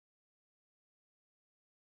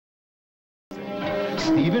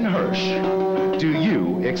Stephen Hirsch. Do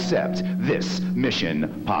you accept this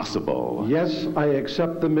mission possible? Yes, I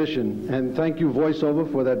accept the mission, and thank you,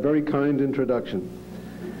 VoiceOver, for that very kind introduction.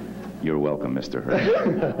 You're welcome, Mr.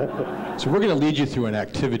 Hirsch. So we're going to lead you through an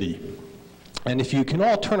activity. And if you can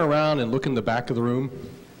all turn around and look in the back of the room,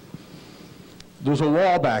 there's a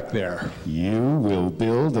wall back there. You will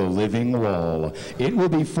build a living wall. It will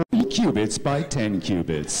be 40 cubits by 10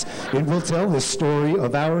 cubits. It will tell the story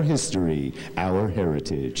of our history, our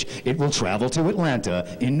heritage. It will travel to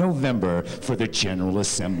Atlanta in November for the General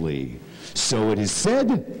Assembly. So it is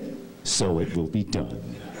said, so it will be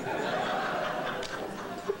done.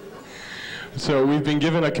 So we've been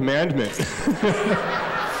given a commandment.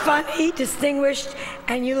 Funny, distinguished,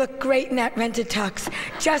 and you look great in that rented tux.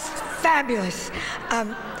 Just fabulous.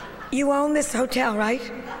 You own this hotel, right?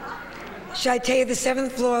 Should I tell you the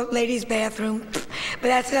 7th floor ladies' bathroom? But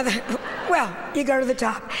that's another, well, you go to the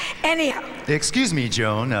top. Anyhow. Excuse me,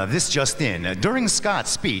 Joan, this just in. During Scott's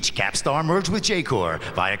speech, Capstar merged with Jacor,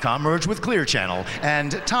 Viacom merged with Clear Channel,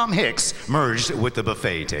 and Tom Hicks merged with the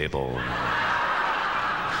buffet table.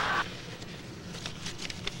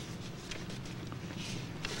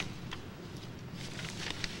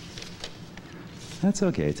 That's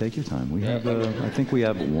okay, take your time. We have, I think we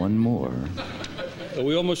have one more. Are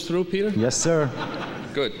we almost through, Peter? Yes, sir.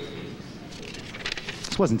 Good.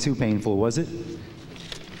 This wasn't too painful, was it?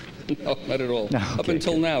 No, not at all. No, Up okay,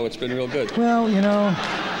 until now, it's been real good. Well, you know,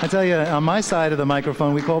 I tell you, on my side of the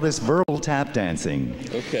microphone, we call this verbal tap dancing.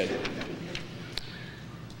 Okay.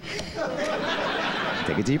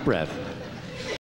 Take a deep breath.